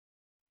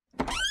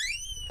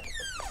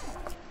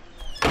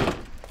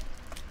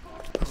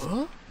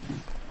Huh?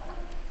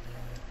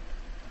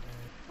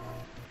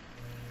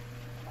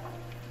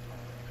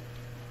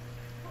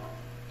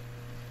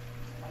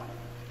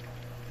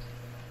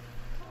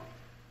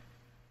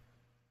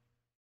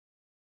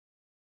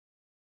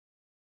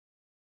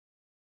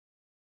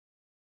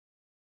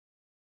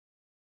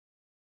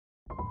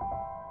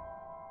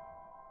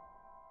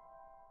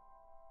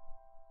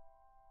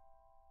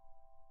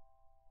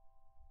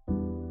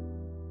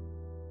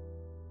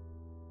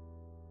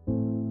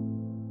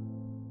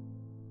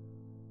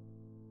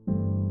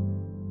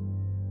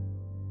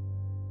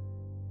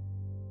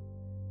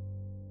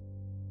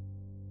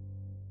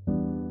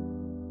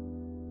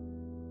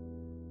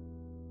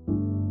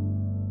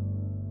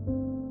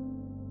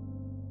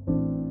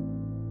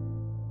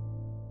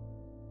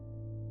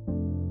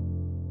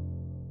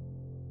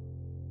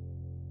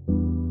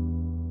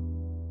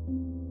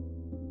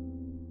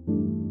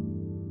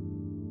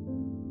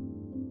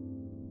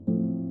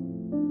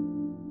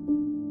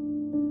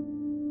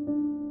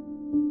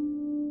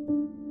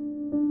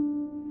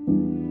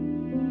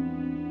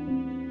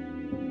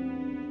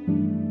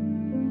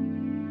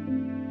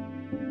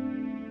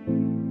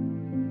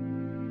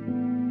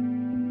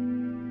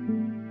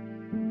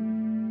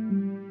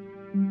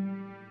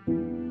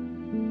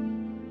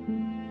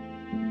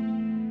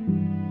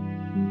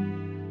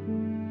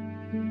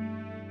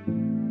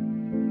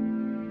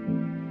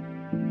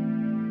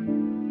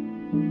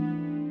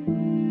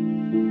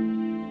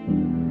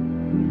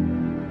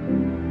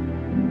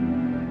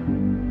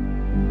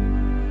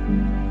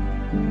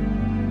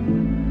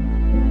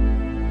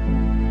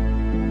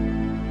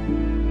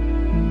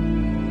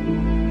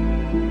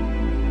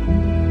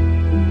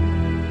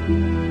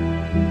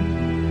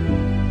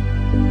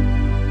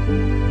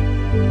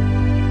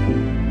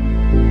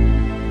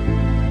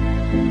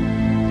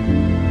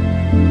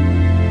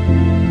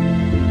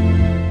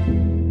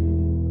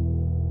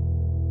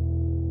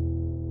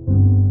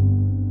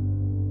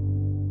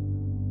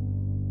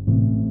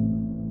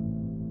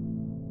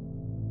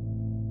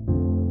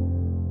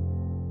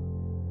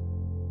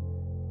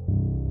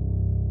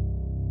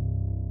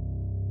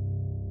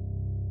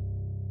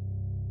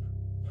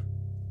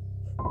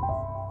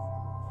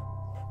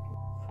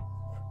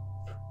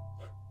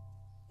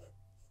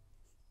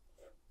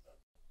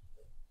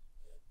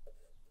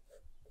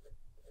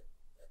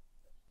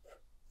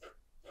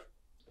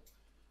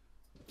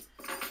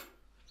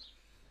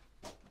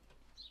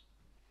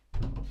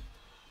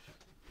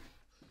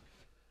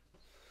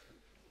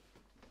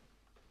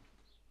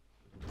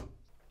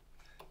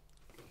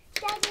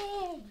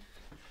 Daddy!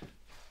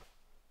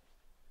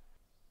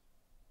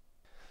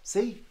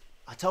 See?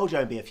 I told you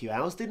it'd be a few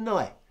hours, didn't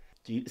I?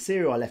 Do you eat the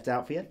cereal I left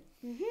out for you?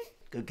 Mm-hmm.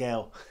 Good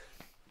girl.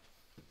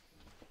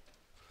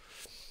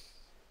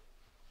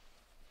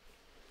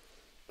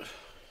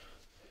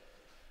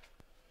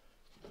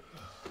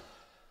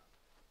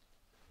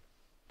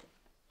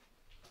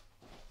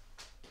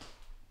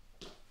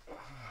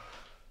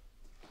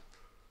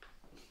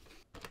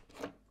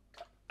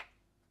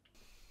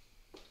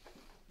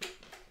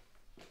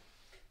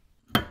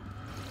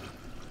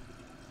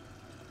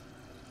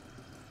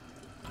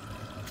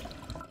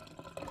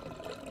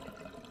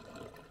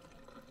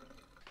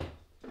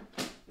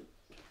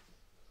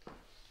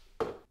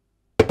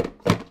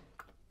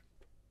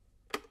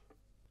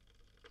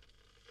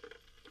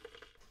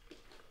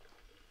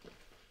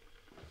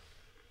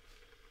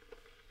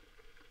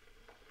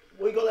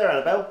 What you got there,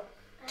 Annabelle?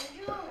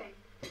 I'm drawing.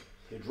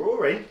 You're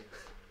drawing?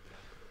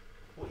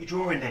 What are you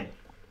drawing then?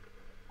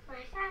 My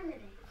family.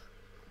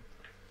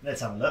 Let's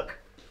have a look.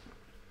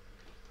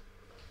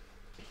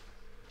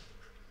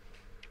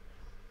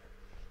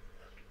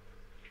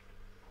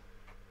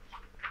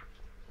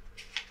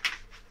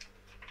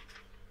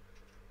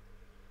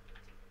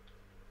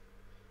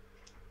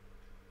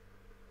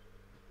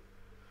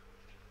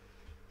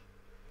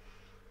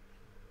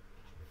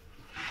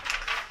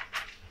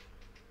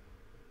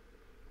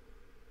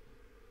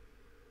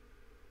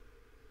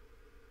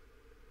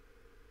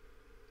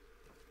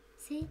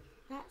 See,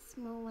 that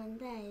small one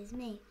there is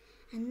me,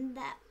 and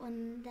that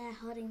one there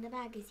holding the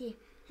bag is you,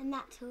 and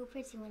that tall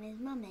pretty one is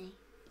Mummy.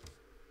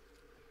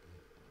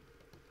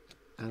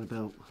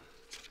 Annabelle,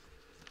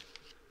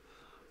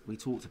 we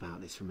talked about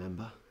this,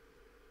 remember?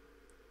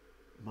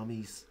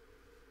 Mummy's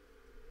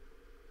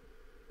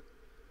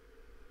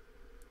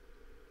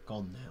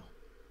gone now.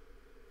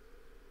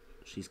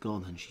 She's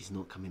gone and she's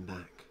not coming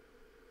back.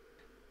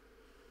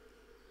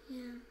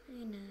 Yeah,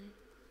 I know.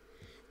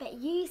 But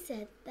you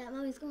said that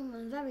Mummy's gone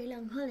on a very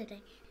long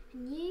holiday,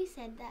 and you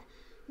said that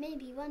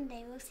maybe one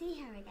day we'll see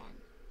her again.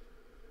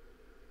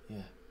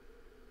 Yeah,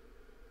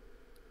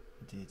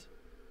 I did.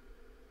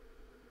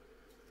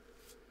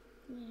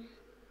 Yeah,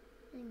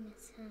 I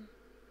miss her.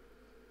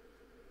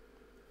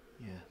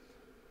 Yeah.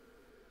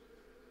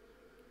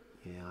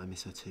 Yeah, I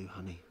miss her too,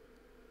 honey.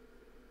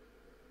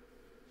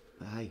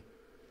 But hey,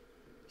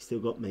 you still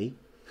got me.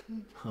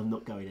 I'm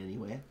not going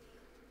anywhere.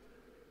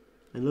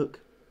 And look,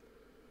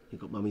 you've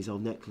got Mummy's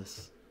old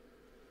necklace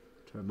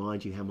to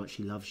remind you how much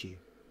she loves you.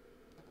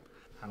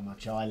 How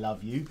much I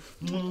love you.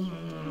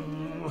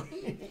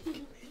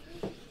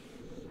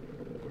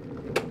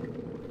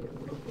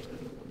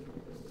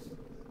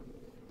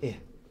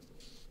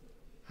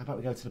 How about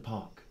we go to the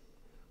park?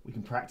 We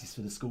can practice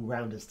for the school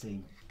rounders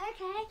team.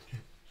 Okay.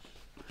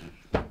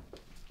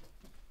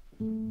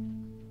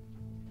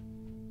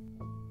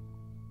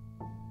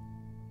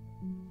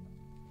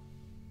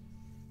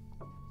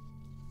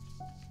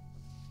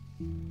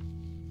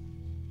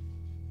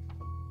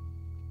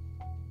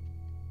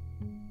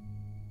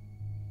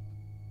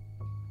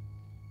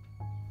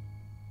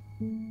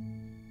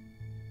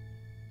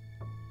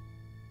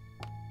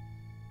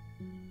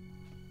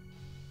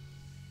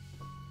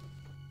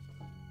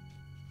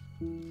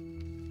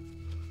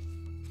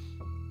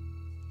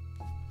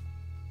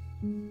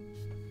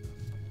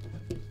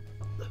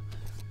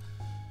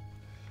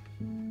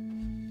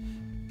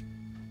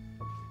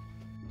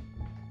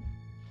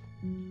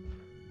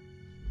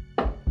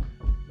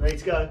 Ready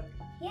to go?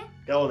 Yeah.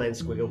 Go on then,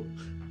 Squiggle.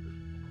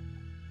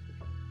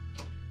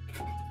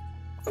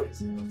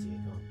 That's it, onto you,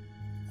 go on.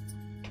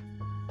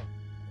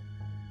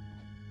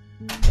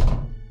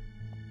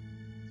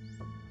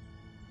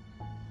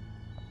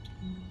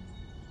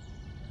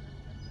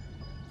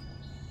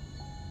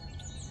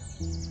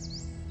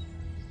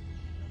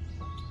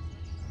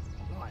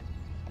 Right,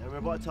 now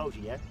remember what I told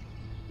you, yeah?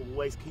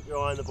 Always keep your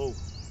eye on the ball.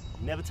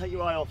 Never take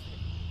your eye off it.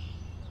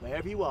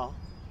 Wherever you are,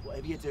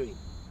 whatever you're doing,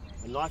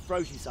 when life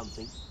throws you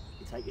something,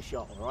 you take your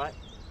shot, all right?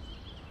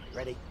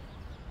 Ready?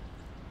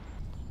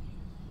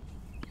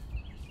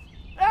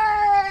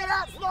 Hey,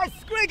 that's my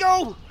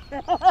Squiggle!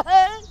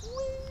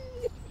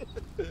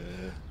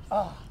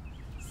 Ah,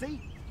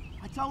 see?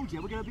 I told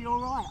you, we're going to be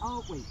all right,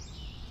 aren't we?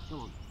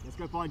 Come on, let's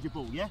go find your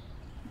ball, yeah?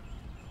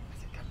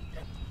 That's it, go.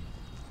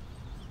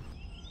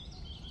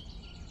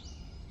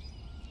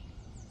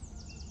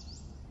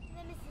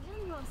 And then Mr.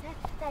 Dunmore said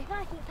that if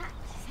I keep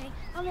practicing,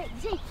 I'll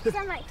make the team. So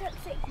I'm like top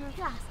 6 in my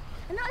class.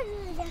 And not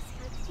only Jessica,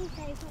 because she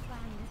plays football.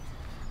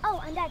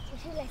 Oh, and Dad, you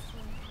should listen.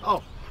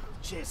 Oh,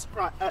 cheers.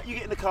 Right, you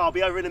get in the car, I'll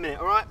be over in a minute,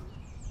 all right?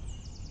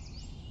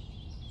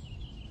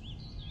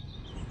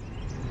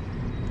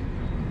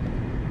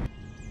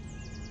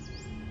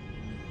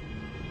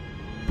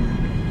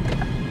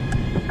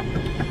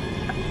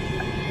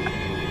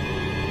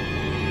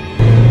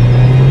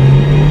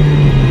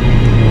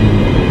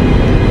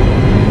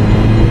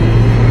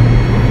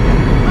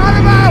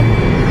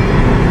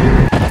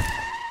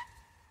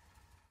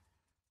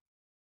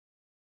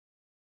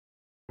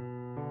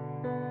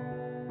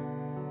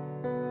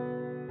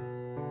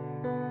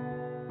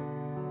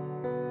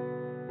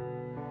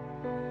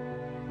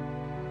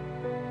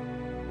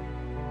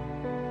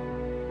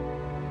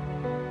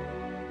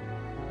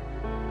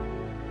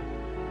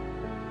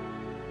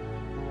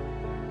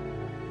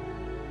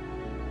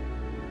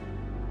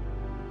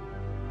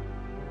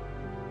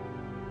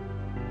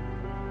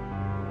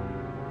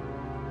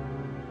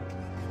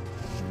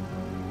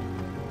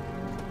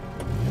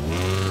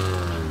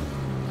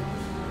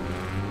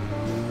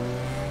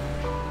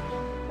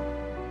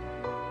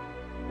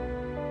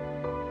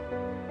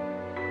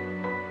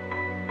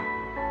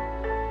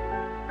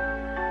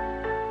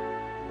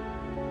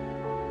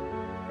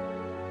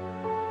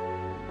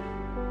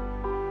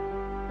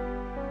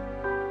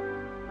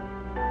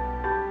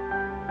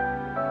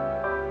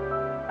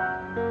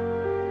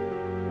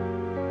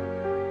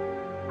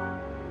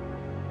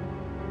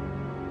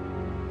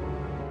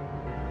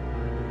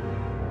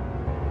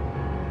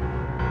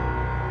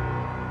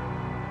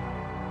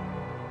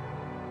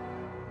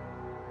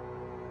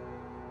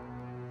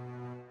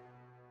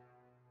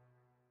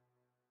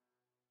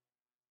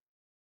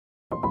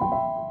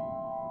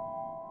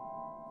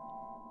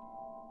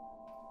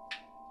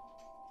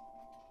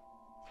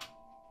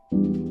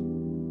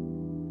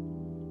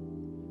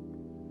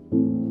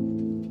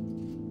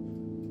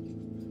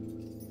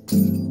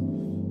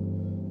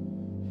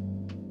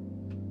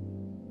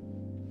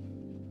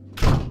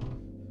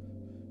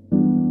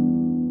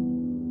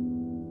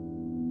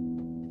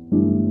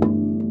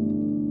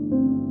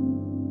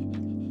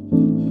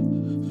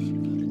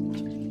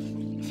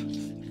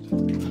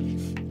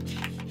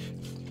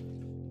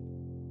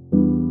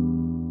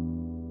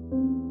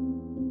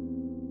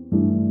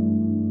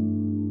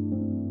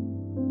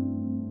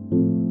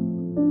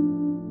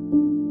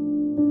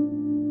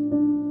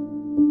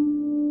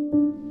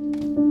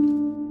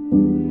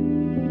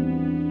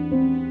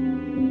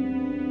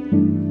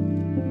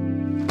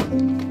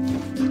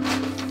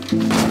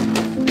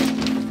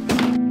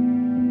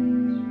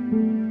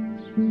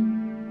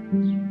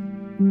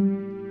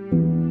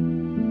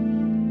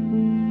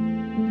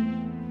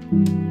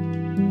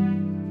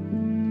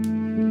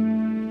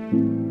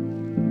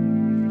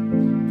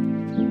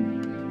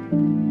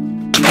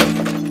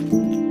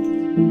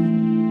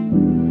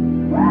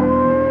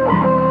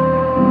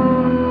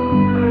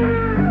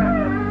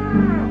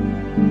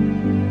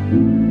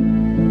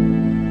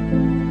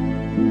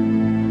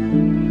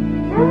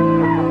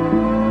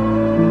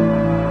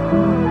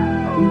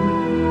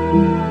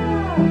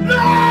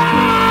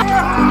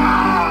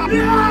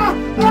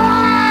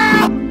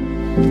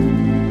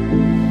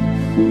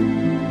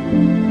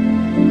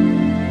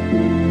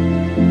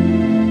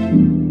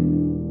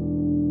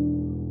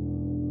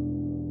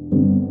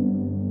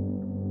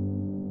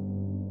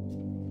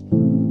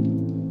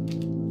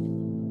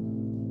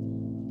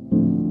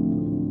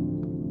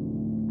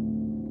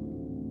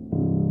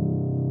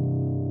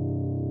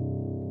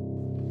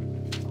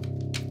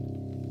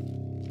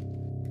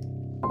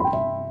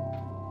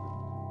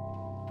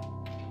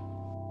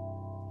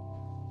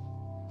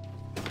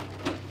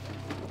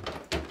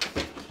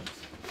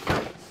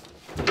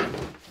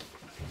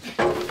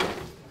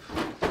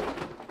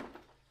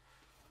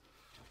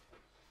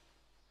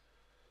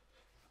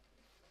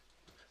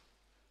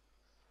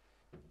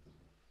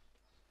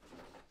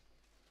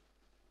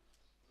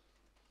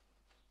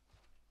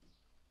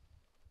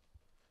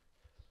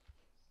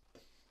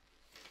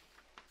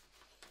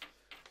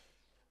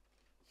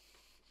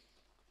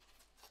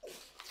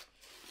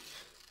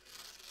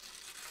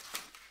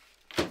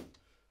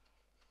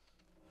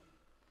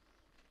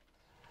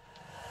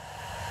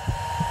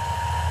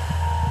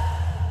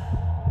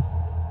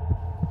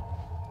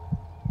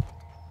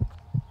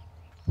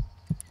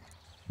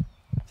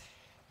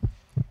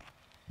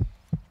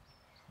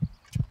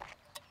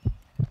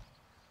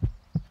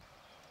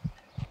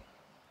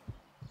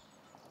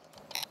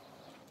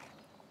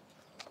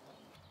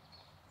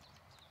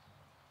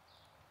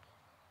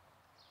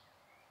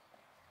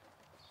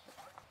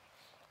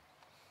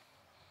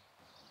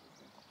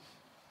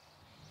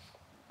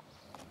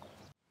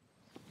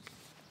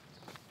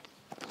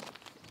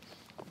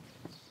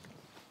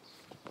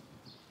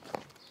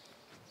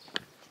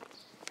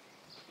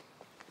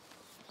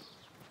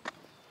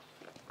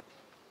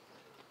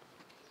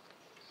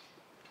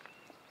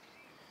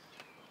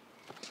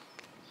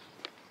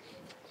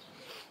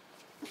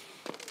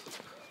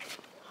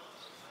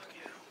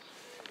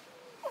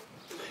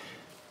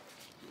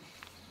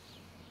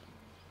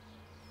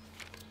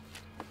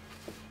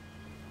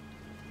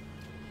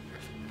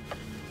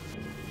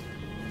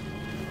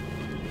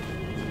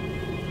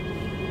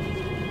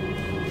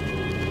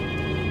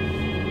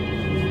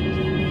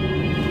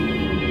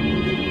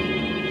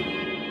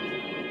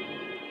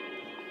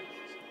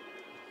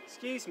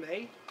 Excuse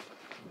me.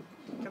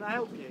 Can I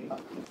help you?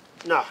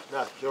 No,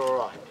 you're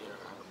all right.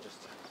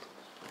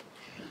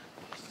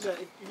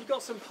 Look, if you've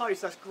got some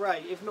post, that's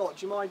great. If not,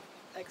 do you mind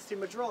exiting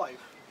my drive?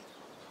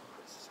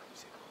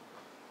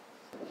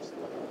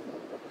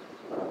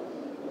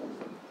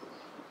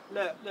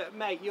 Look,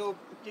 mate, you're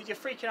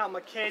freaking out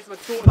my kids, my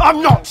daughter.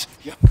 I'm not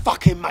your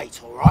fucking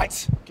mate, all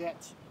right? Get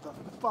the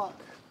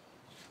fuck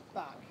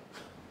back.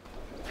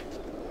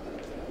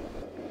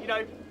 You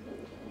know,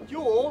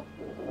 you're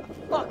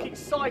a fucking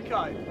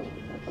psycho.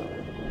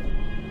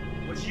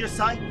 What did you just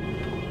say?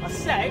 I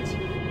said,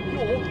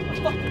 you're a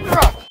fucking...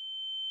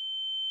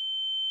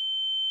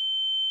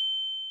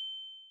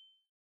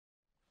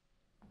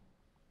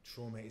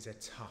 Trauma is a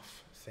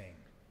tough thing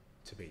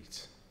to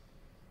beat.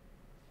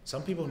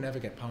 Some people never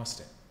get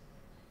past it.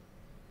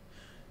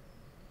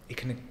 It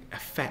can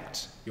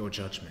affect your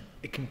judgment.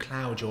 It can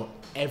cloud your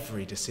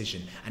every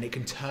decision, and it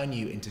can turn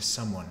you into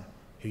someone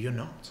who you're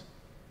not.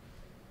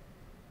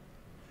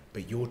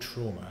 But your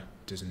trauma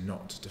does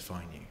not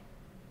define you.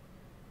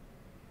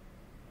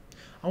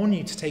 I want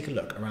you to take a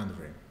look around the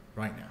room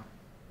right now.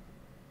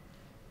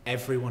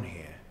 Everyone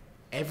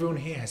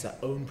here has their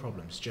own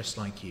problems just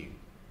like you.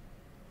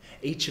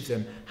 Each of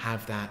them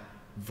have that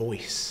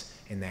voice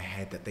in their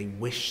head that they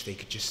wish they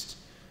could just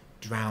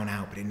drown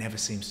out, but it never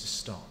seems to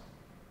stop.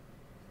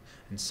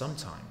 And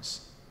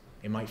sometimes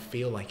it might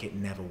feel like it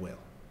never will,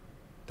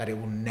 that it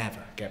will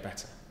never get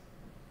better.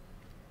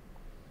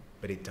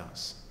 But it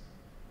does.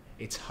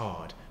 It's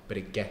hard, but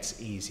it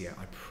gets easier,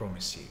 I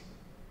promise you.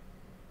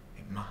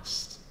 It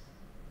must.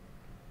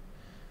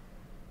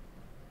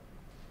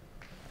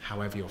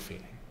 However you're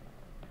feeling,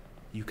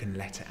 you can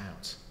let it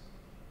out.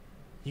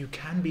 You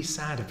can be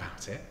sad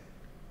about it,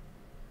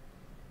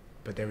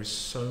 but there is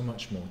so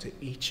much more to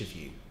each of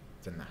you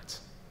than that.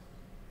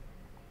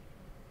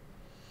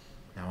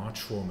 Now, our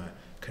trauma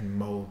can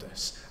mold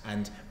us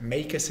and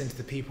make us into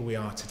the people we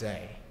are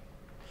today,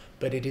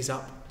 but it is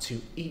up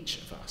to each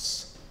of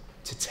us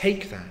to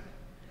take that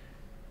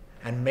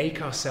and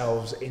make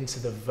ourselves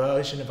into the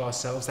version of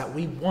ourselves that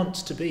we want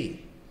to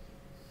be,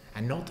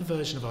 and not the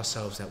version of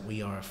ourselves that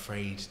we are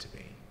afraid to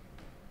be.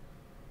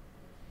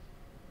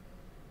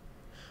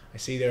 I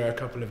see there are a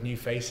couple of new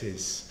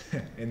faces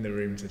in the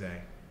room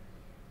today.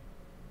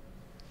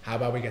 How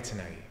about we get to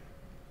know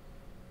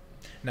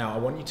you? Now, I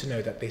want you to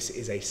know that this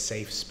is a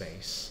safe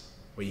space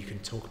where you can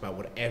talk about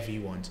whatever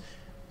you want.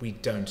 We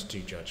don't do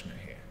judgment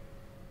here.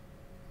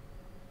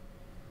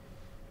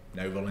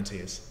 No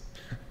volunteers.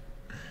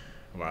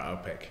 Right, I'll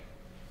pick.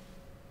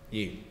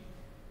 You.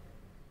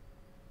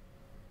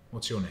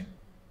 What's your name?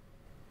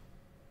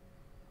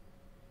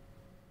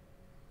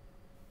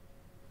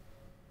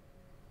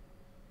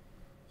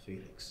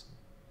 Felix.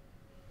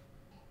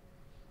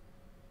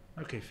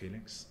 Okay,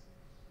 Felix.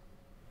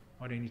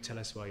 Why don't you tell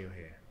us why you're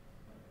here?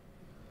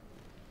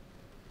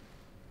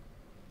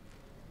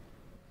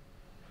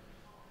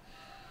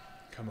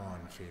 Come on,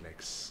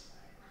 Felix.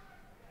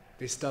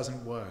 This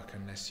doesn't work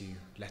unless you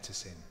let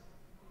us in.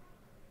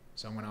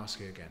 So I'm going to ask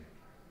you again.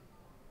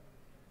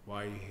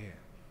 Why are you here?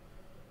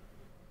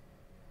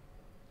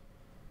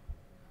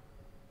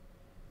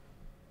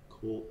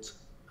 Court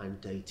and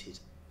dated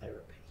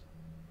therapy.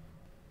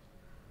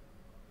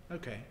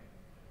 Okay.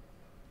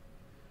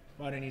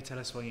 Why don't you tell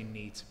us why you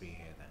need to be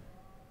here then?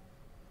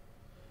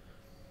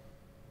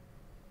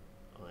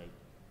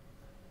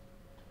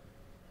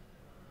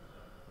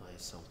 I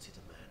assaulted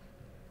a man.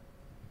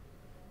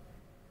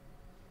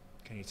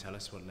 Can you tell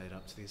us what led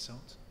up to the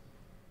assault?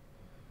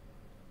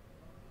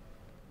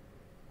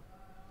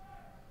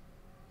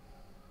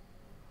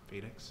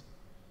 Felix?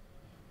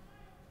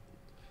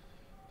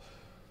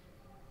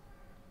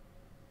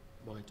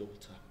 My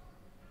daughter.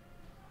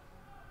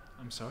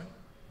 I'm sorry?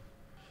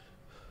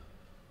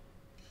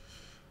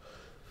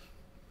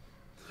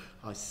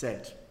 I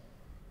said,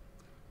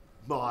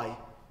 my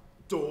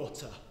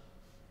daughter.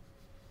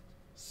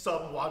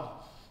 Someone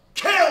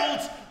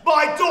killed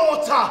my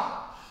daughter!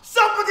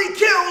 Somebody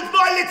killed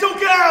my little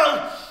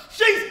girl!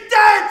 She's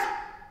dead!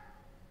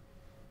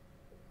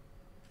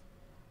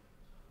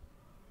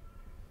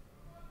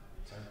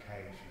 It's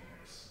okay,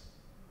 Felix.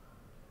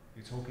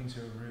 You're talking to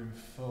a room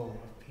full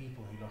of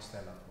people who lost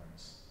their loved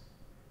ones.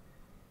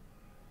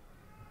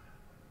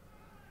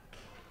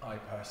 I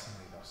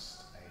personally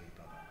lost a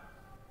brother.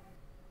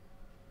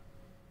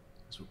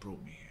 That's what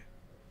brought me here.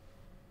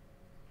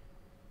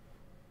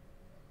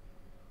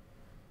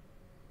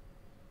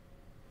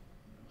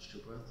 Lost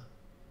your brother?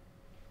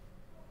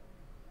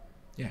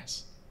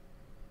 Yes,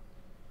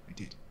 I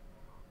did.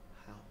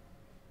 How?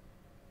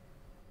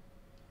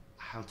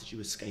 How did you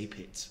escape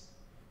it?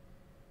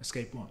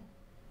 Escape what?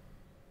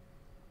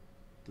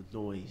 The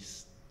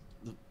noise,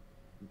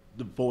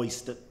 the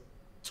voice that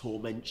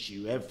torments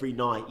you. Every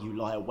night you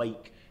lie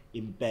awake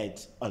in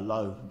bed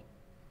alone.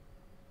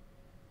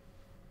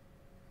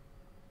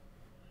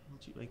 How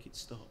do you make it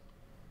stop?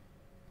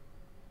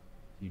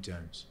 You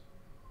don't.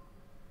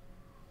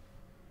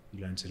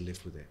 You learn to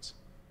live with it.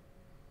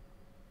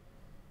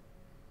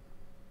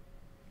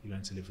 You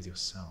learn to live with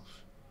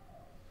yourself.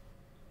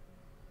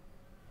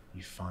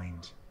 you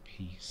find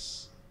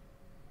peace.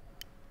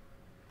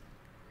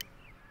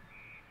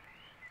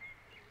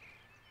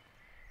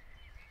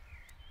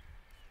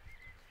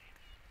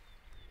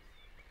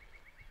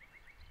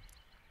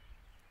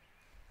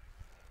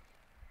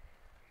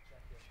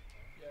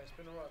 Yeah, it's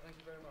been alright, thank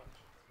you very much.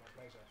 My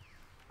pleasure.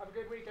 Have a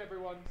good week,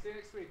 everyone. See you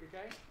next week,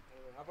 okay?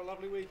 Have a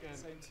lovely weekend.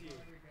 Same to you.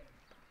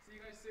 See you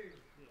guys soon.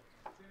 Yeah.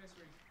 See you next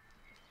week.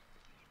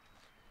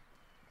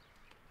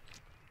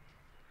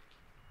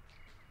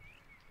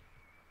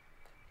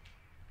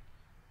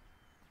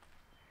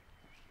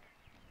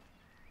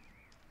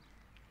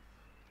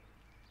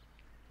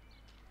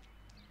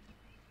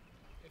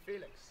 Hey,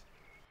 Felix.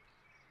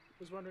 I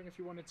was wondering if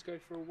you wanted to go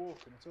for a walk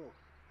and a talk.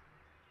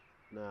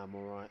 Nah, I'm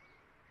alright.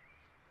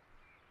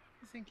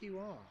 I think you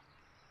are.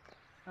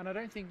 And I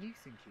don't think you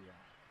think you are.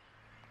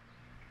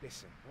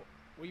 Listen,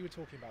 what you were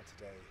talking about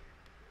today,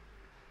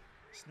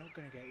 it's not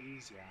going to get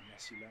easier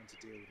unless you learn to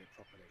deal with it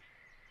properly.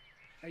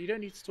 Now, you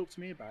don't need to talk to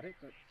me about it,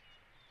 but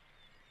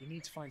you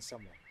need to find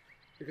someone.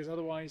 Because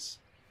otherwise,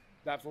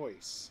 that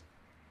voice,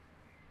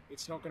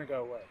 it's not going to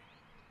go away.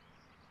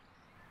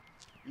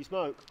 You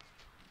smoke?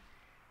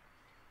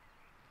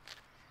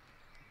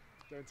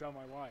 Don't tell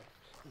my wife.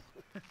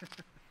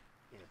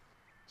 Yeah.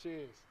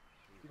 Cheers.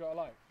 You got a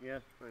light? Yeah,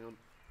 hang on.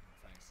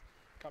 Thanks.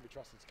 Can't be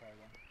trusted to carry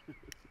one.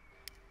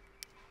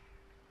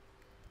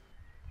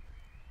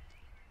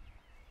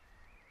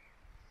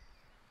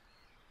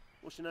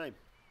 What's your name?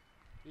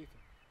 Ethan.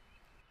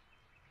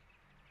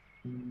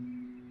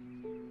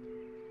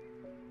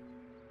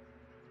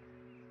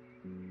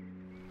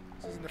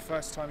 This isn't the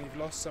first time you've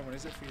lost someone,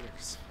 is it,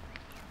 Felix?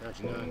 How'd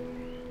you know?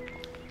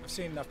 I've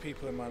seen enough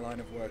people in my line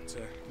of work to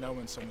know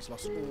when someone's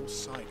lost all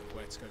sight of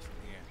where to go from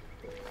here.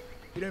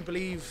 You don't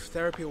believe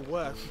therapy will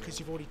work because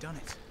you've already done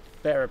it.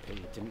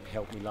 Therapy didn't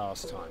help me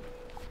last time.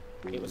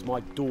 It was my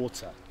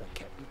daughter that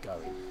kept me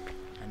going.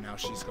 And now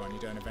she's gone, you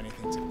don't have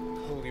anything to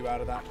pull you out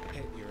of that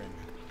pit you're in.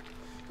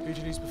 Who'd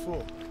you lose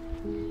before?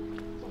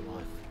 My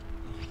wife.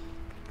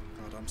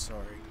 God, I'm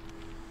sorry.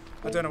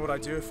 I don't know what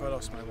I'd do if I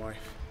lost my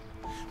wife.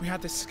 We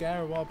had this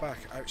scare a while back.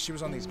 She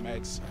was on these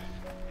meds. I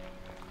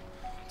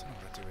don't know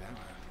what I'd do without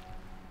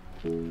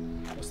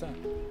her. What's that?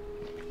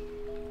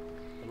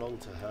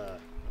 Belonged to her.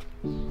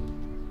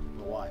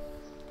 My wife.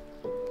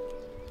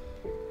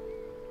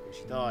 When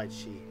she died,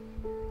 she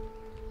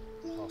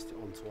passed it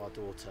on to our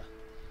daughter.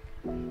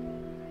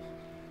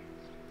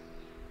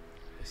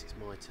 Guess it's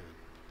my turn.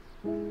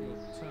 Your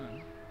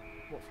turn?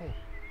 What for?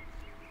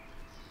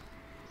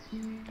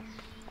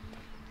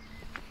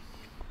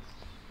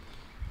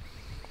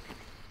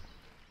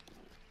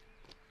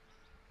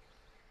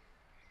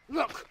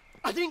 Look,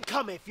 I didn't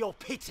come here for your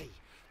pity.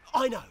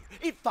 I know,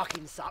 it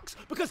fucking sucks,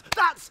 because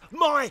that's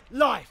my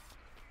life.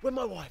 When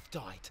my wife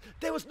died,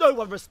 there was no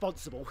one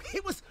responsible.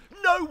 It was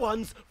no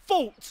one's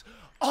fault.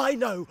 I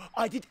know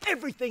I did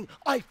everything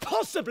I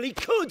possibly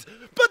could,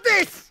 but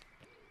this...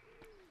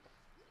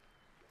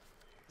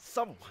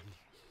 Someone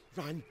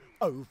ran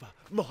over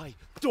my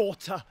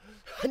daughter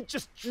and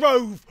just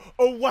drove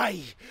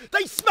away.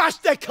 They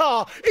smashed their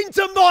car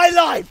into my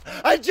life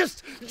and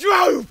just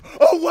drove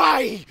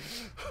away.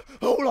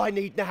 All I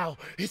need now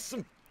is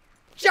some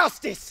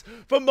justice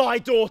for my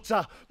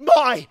daughter,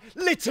 my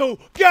little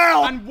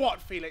girl. And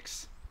what,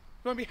 Felix?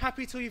 You won't be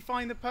happy till you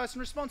find the person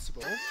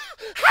responsible?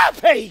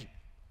 Happy!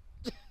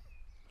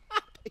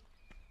 Happy?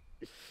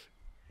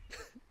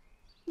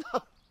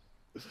 No.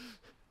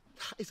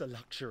 That is a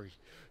luxury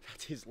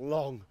that is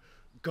long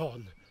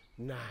gone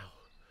now.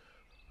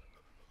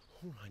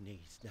 All I need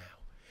now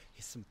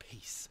is some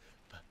peace,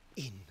 but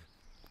in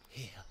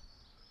here.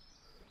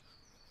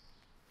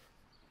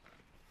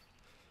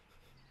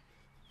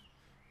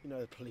 You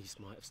know, the police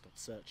might have stopped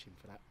searching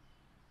for that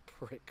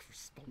prick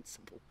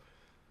responsible.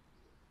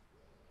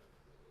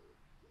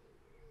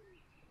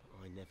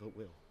 But I never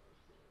will.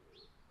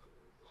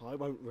 I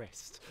won't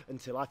rest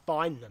until I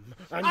find them.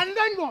 And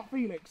then what,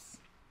 Felix?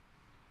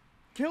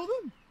 Kill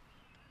them?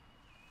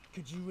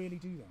 Could you really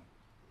do that?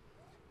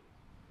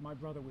 My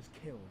brother was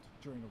killed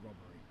during a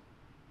robbery.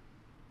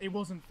 It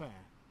wasn't fair.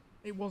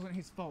 It wasn't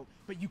his fault.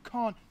 But you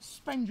can't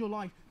spend your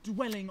life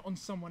dwelling on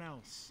someone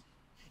else.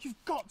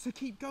 You've got to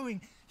keep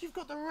going. You've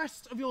got the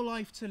rest of your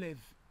life to live.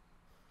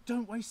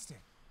 Don't waste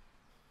it.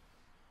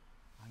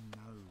 I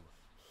know,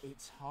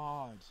 it's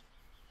hard.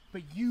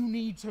 But you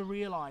need to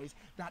realise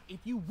that if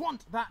you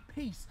want that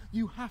peace,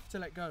 you have to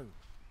let go.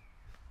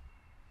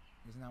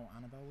 Isn't that what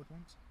Annabelle would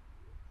want?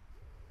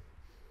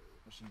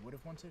 What she would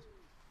have wanted?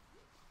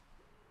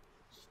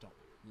 Stop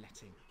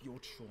letting your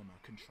trauma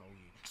control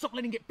you. Stop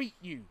letting it beat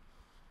you.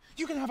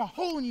 You can have a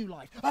whole new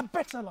life, a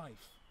better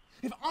life.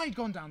 If I'd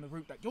gone down the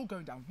route that you're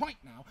going down right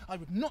now, I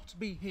would not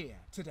be here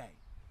today.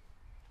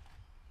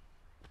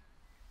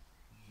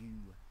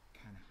 You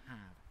can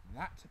have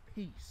that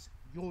peace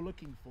you're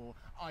looking for,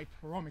 I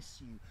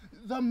promise you.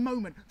 The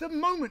moment,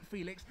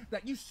 Felix,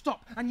 that you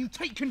stop and you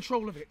take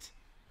control of it.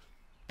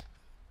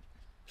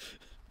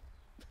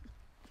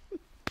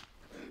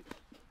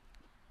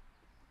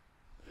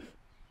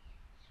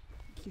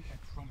 I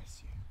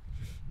promise you.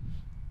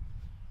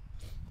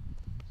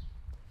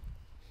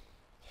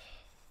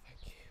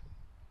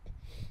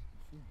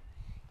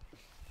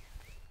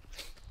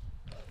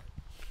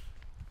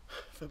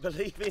 for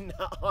believing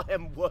that I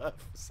am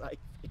worth saving.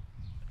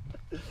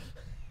 It's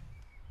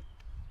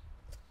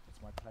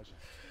my pleasure.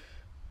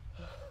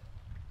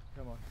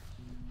 Come on.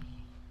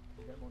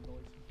 You get more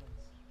noise from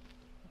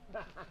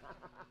place.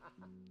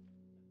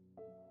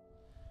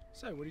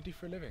 So, what do you do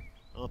for a living?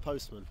 I'm a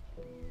postman.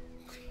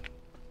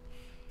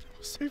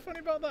 What's so funny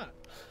about that?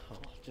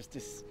 Oh, just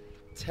this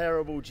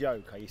terrible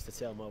joke I used to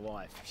tell my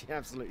wife. She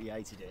absolutely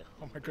hated it.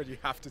 Oh my god, you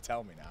have to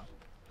tell me now.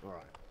 All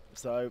right.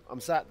 So I'm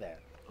sat there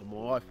and my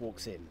wife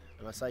walks in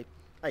and I say,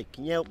 hey,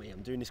 can you help me?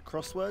 I'm doing this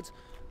crossword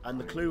and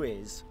the clue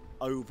is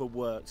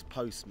overworked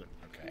postman.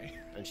 Okay.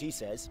 And she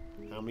says,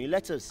 how many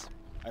letters?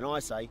 And I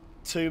say,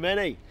 too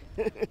many.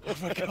 Oh,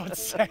 for God's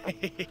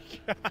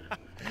sake.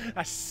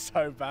 That's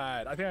so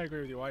bad. I think I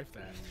agree with your wife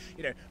there.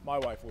 You know, my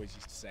wife always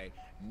used to say,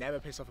 never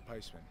piss off a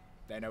postman.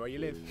 They know where you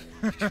live.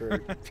 True.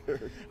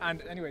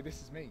 And anyway,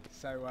 this is me.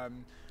 So,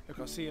 look,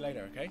 I'll see you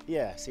later, okay?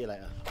 Yeah, see you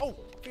later. Oh,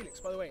 Felix,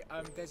 by the way,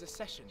 there's a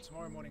session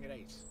tomorrow morning at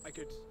 8. I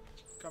could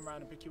come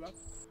round and pick you up?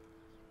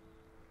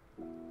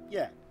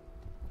 Yeah.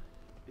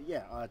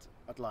 Yeah,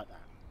 I'd like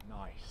that.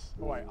 Nice.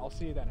 All right, I'll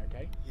see you then,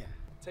 okay? Yeah.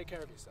 Take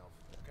care of yourself,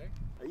 okay?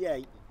 Yeah,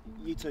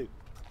 you too.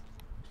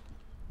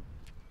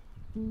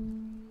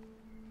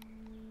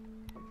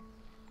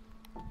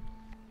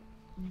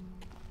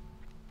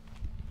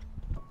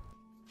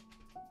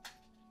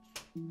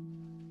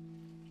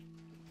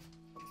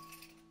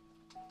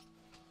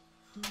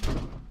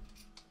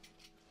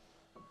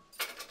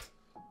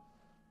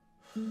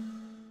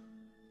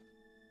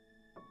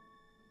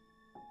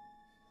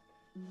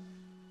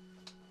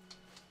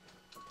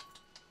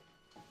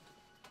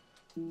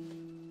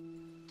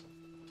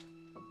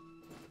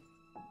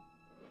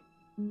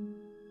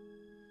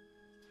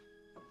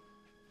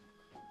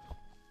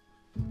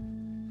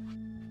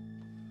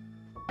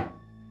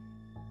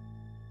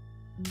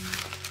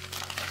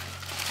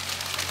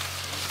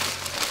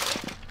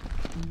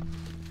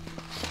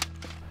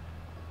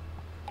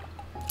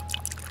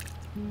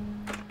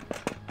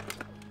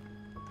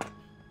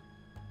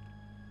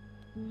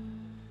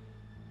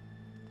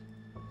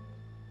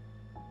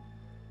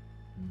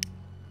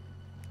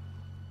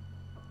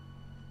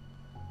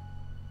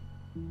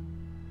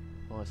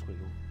 Bye,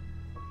 Squiggle.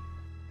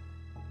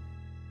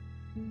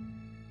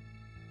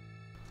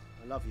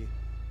 I love you.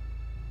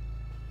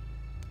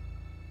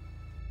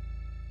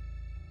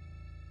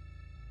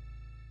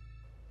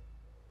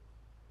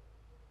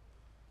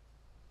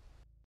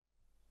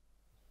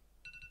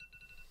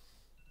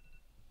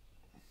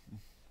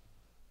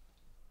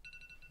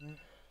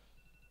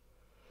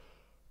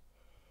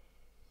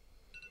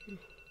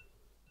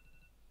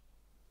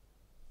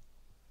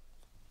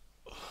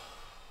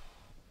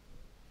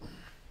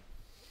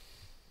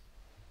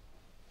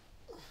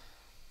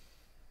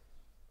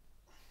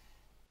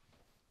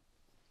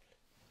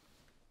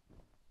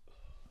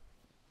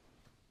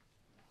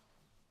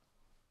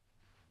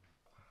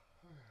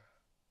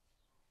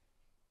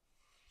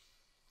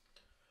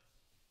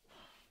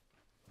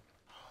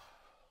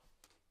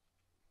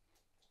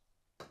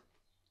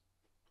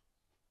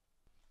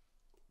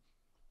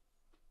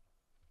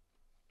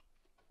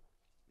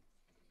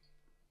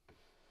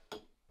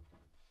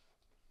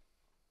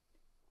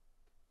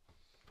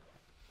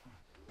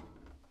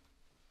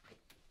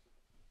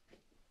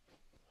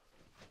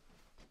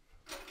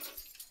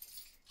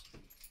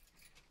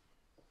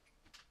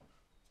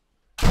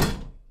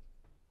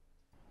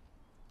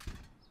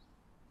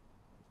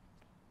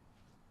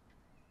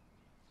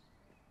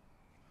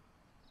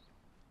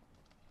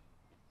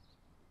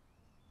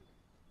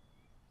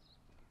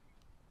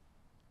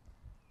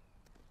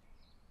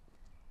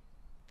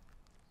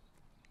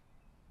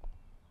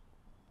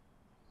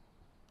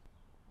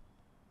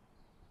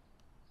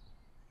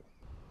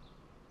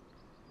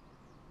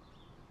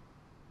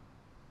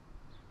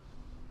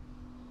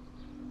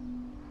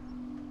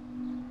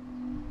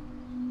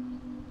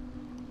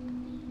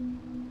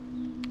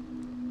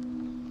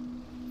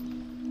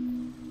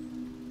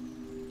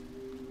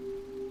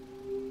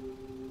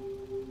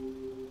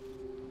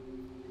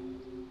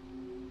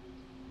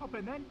 Up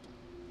and then.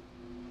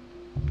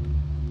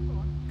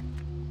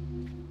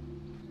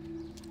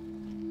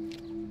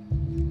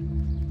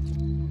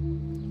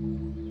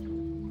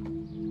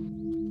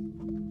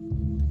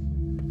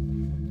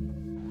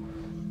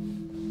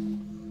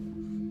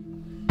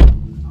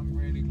 I'm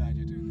really glad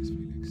you're doing this,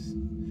 Felix.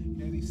 You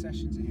know, these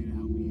sessions are here to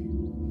help you.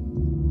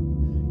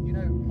 You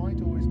know, my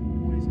door is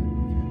always open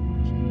if you ever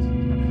want to chat.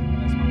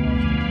 Unless my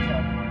wife's going to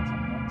tell me when it's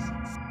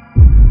nonsense.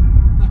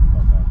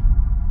 Gotta go.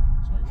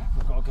 Sorry, what?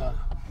 I've gotta go.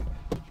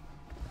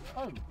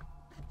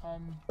 Oh,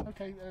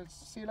 okay,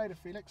 see you later,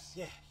 Felix.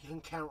 Yeah, you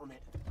can count on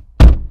it.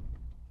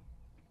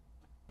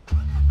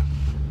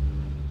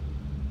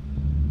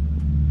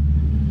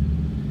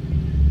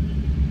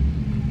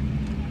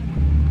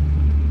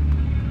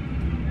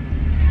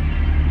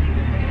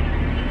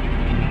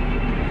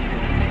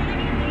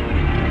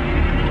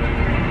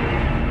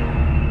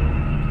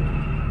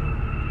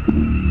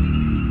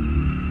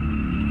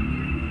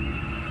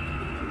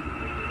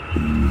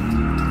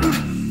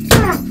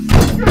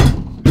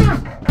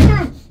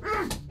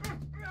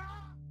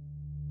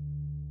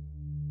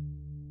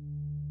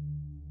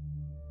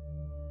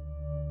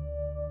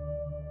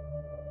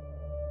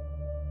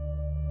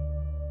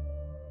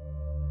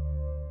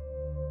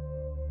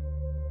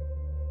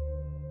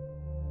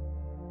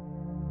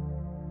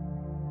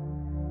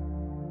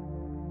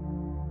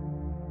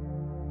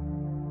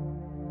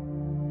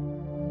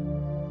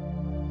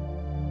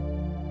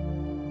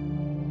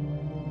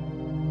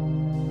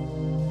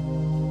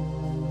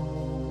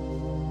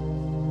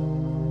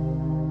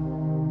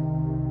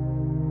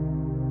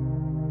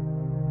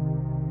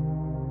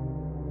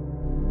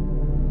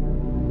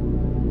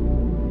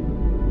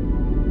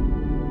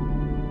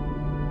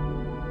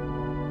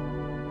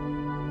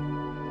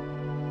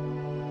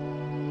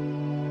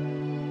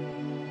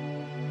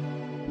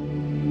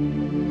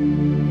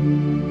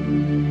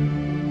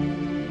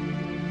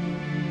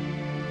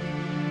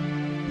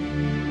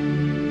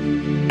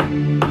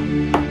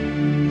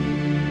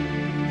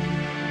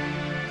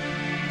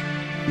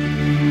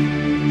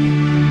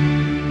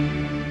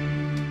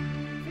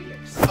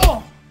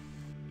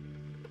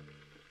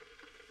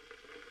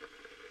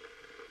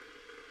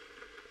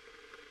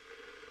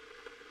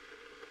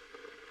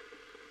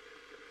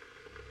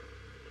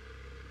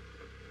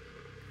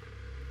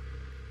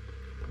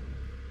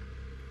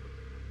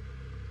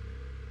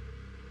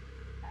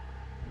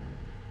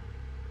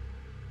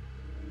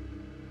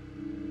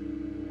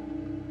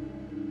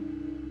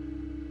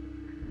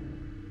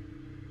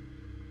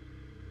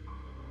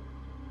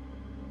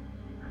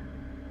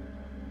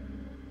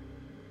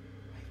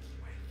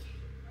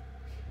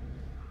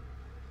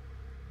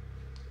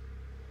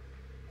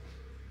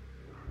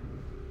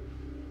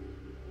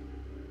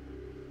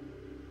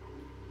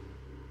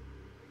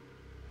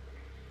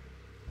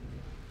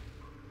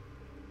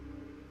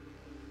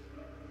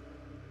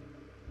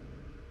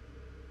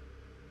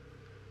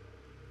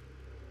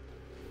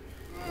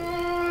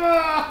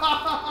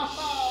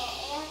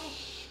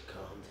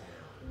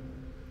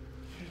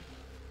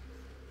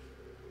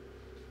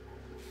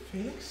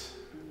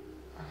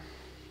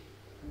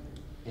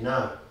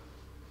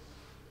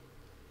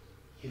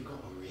 You've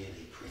got a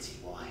really pretty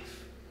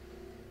wife.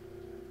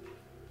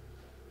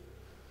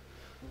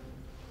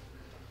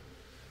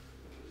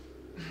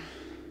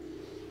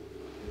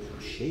 Now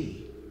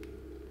she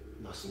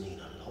must mean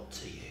a lot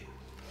to you.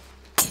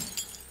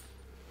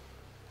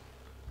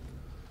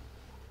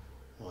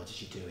 Why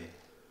did you do it?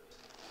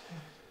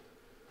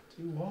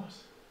 Do what?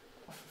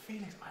 Oh,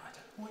 Felix, I don't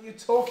know what you're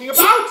talking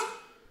about!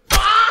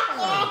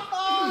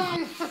 Why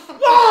did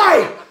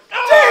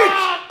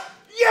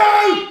you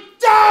do it?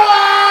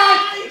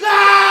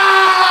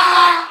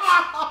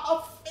 Oh,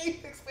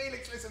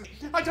 Felix, listen.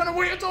 I don't know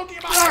what you're talking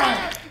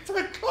about.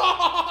 To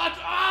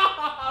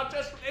God!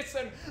 Just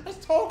listen.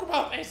 Let's talk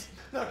about this.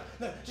 Look,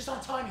 just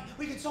untie me.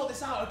 We can sort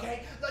this out,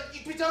 okay?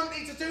 Like, we don't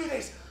need to do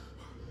this.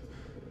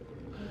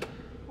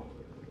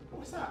 What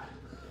was that?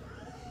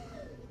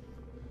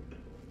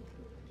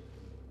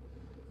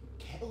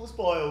 Kettle's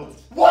boiled.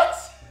 What?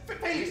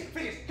 Felix,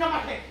 come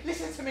back here.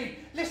 Listen to me.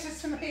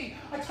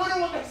 I don't know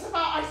what this is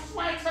about. I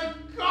swear to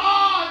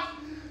God.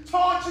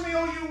 Torture me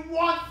all you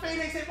want,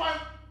 Felix. It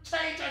won't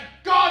change a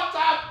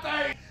goddamn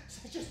thing.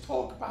 So just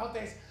talk about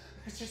this.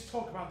 Let's just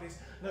talk about this.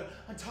 Look,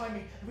 untie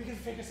me and we can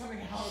figure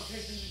something out.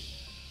 Okay?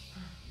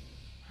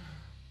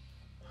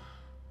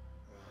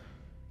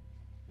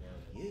 Now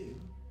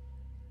you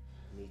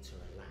need to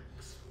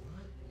relax,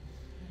 right?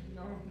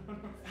 No.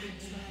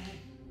 Felix,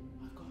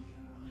 I've got you,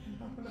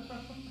 alright?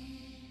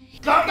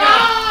 No.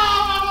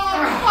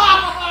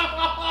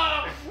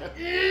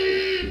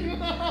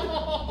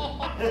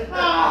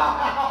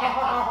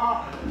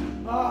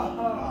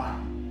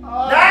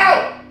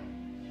 Now!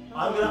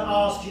 I'm going to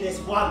ask you this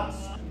once.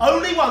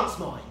 Only once,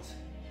 mind.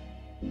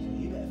 So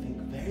you better think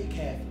very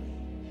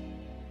carefully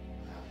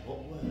about what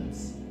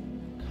words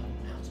come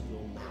out of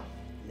your mouth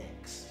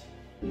next.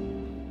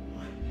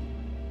 Right?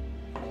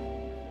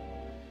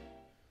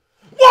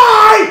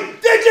 Why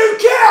did you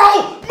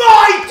kill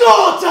my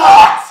daughter?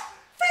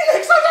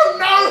 Felix, I don't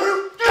know who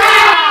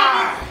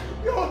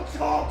your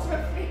daughter,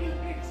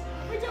 Felix.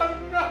 I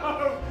don't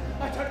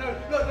know.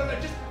 Look,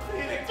 just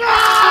Felix.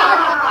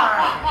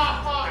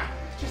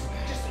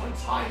 Just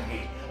untie me,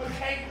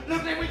 okay?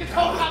 Look, we can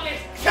talk about this.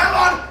 Come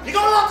on, you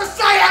got a lot to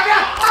say, have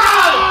you?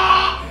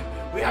 Oh!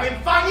 We having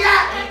fun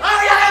yet? Are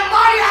we having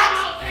fun yet?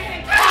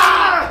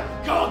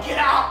 Go on, get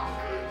out.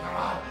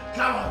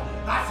 Come on,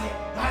 that's it.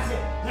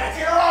 Let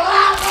it all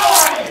out,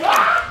 boy.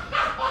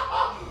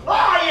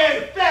 Oh, you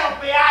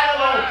filthy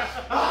animal!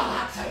 Oh,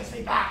 that takes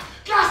me back.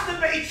 Just to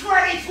be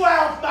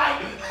 2012,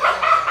 mate!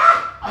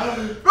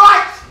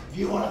 Right!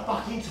 You want to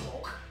fucking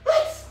talk?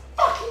 Let's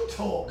fucking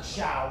talk,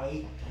 shall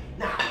we?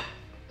 Now,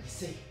 you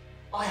see,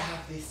 I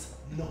have this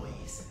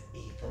noise,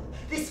 Ethan.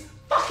 This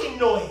fucking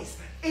noise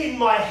in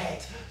my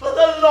head for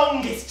the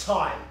longest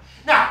time.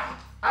 Now,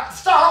 at the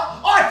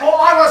start, I thought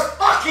I was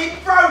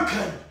fucking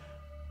broken.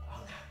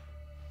 Oh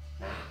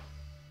no.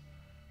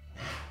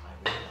 Now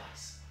I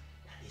realise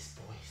that this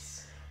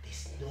voice,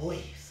 this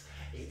noise,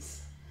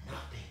 it's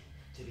nothing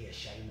to be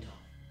ashamed of.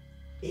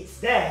 It's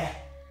there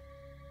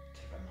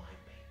to remind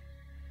me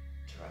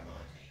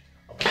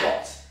of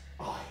what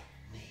I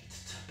need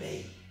to be.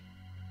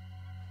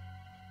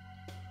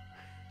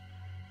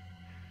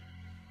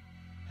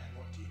 And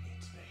what do you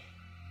need to be?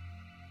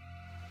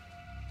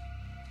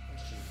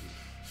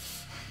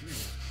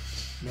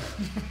 Now,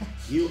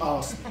 you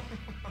asked me.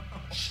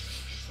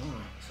 It's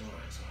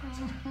alright.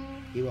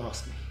 You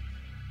asked me,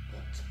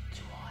 what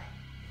do I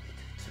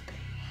need to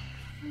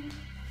be?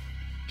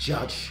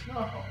 Judge.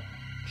 No.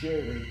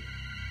 Jury.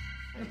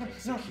 And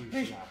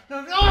executioner. No.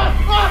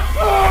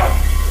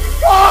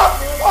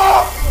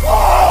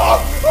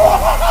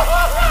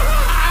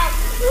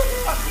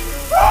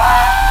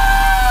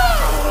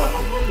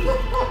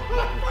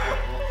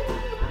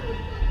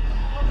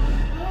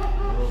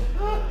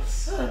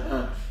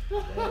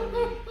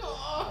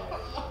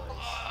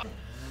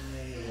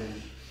 Hey,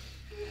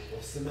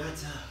 what's the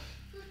matter?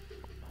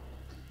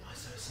 Why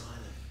so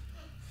silent?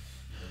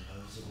 No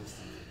pearls of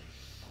wisdom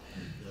for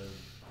me. No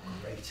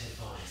great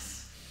advice.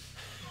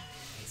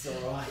 It's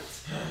alright.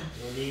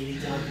 You're nearly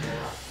done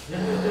now.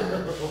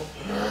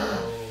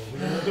 We're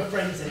no longer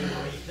friends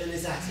anymore, Ethan,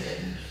 is that it?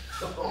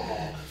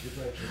 Oh, you're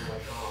breaking my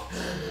heart.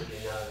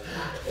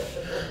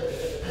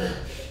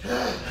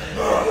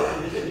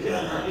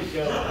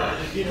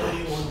 You know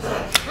you want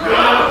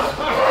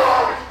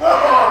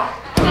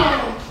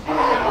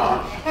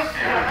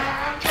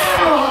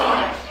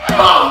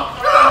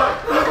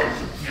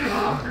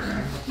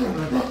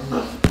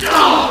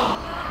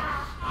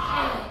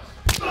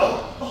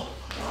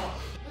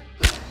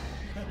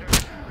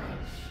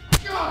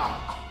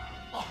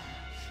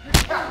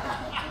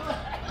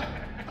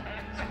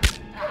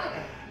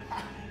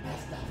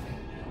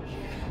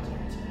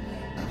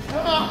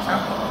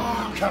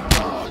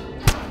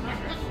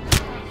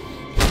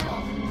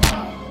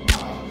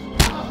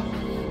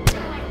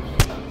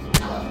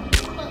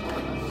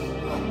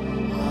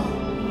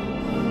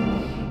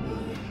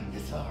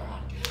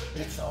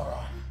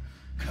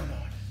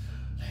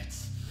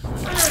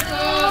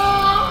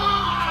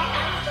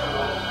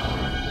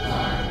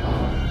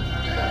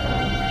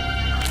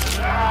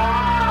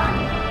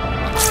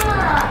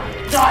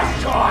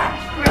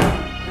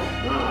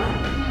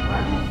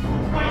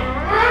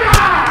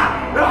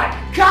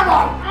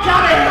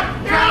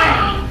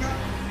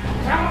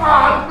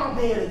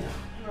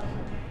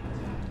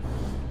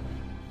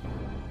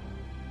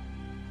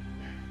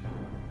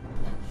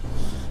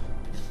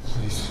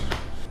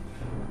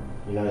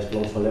You know this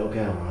belongs to a little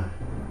girl, right?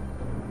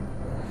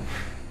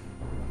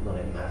 Not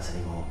that it matters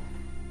anymore.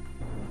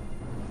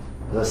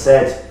 As I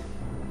said,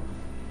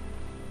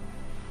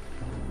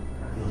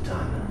 you're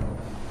done.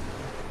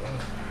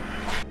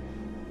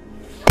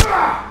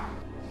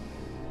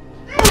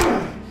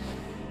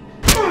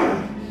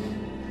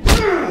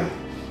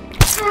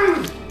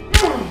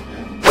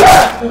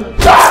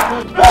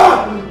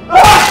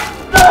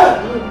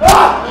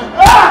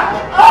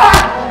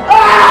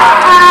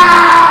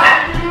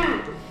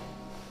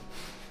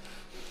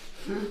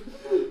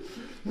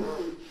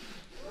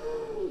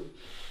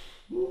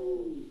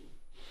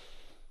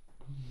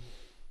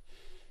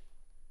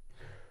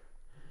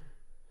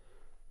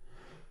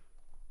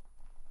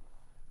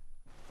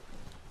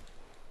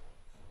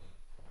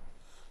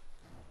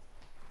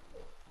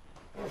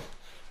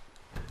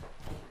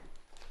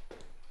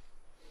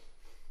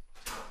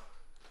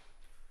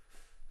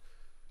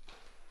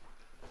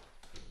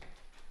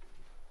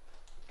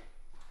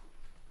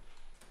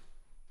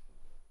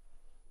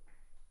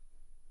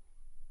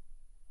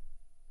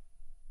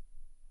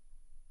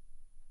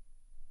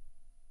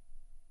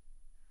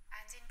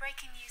 And in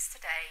breaking news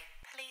today,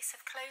 police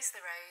have closed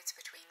the roads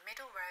between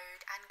Middle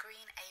Road and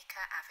Green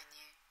Acre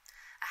Avenue.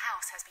 A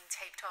house has been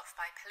taped off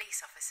by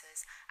police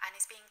officers and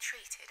is being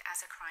treated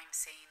as a crime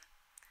scene.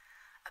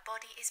 A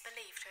body is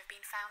believed to have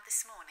been found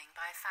this morning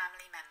by a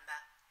family member.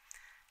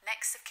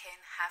 Next of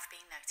kin have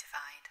been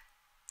notified.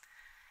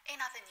 In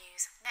other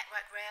news,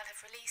 Network Rail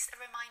have released a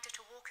reminder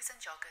to walkers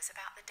and joggers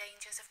about the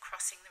dangers of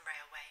crossing the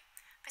railway.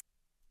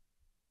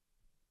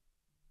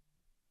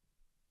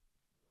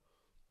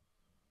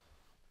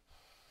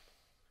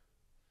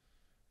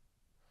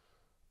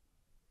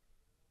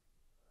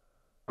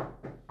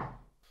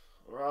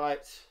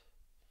 Right.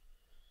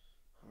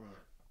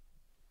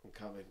 I'm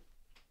coming.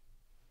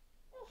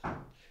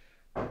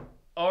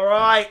 All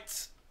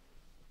right.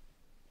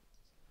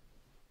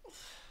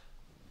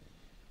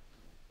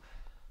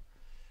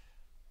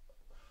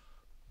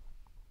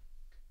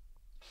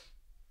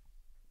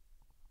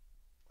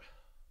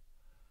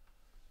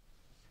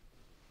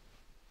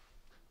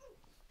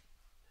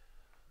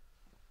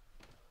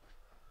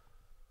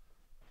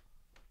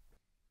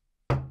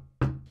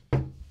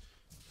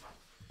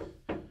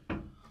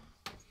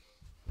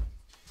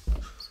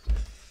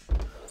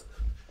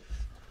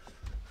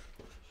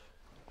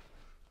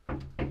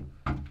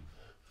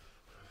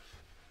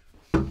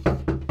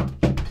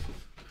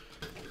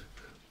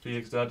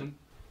 Felix Durden,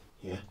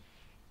 Yeah.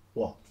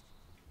 What?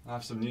 I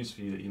have some news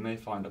for you that you may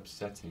find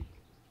upsetting.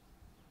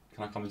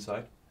 Can I come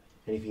inside?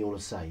 Anything you want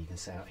to say, you can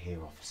say out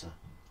here, officer.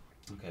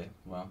 Okay,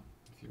 well,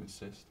 if you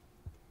insist.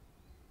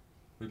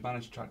 We've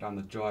managed to track down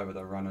the driver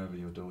that ran over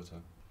your daughter.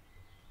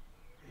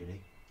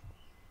 Really?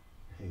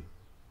 Who?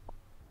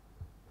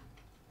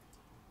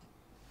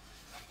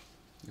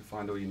 You'll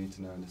find all you need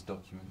to know in this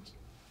document.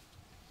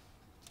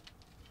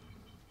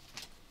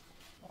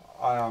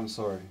 I am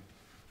sorry.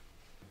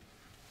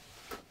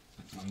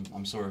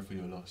 I'm sorry for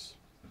your loss.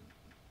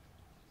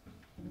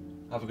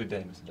 Have a good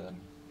day, Mr.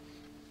 Durden.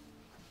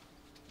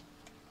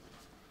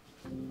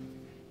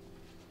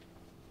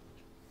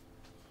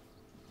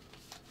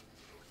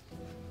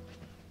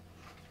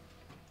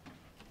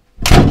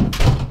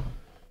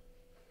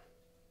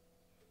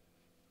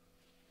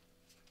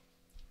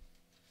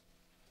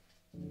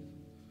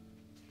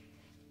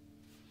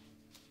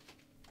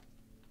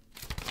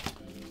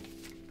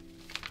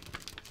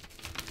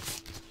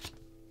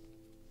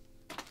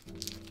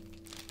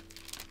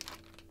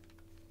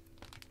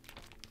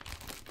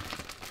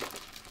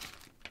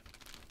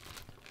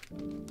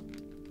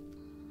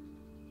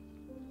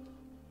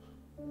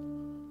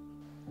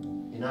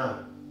 You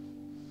know,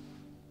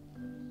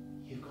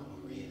 you've got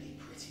a really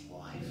pretty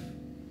wife.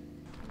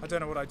 I don't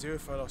know what I'd do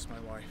if I lost my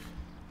wife.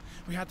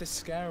 We had this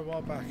scare a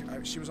while back.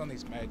 She was on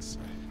these meds.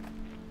 I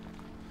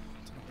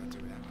don't know what I'd do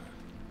without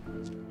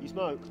her. You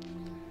smoke?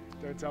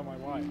 Don't tell my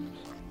wife.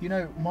 You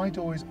know, my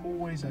door is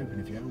always open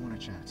if you ever want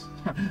to chat.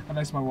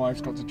 Unless my wife's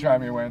got to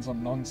drag me away on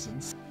some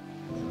nonsense.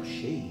 Well,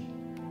 she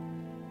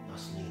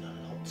must mean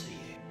a lot to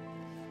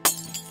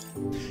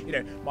you. You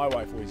know, my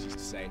wife always used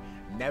to say,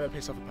 never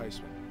piss off a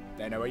postman.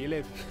 They know where you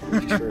live.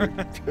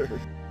 True.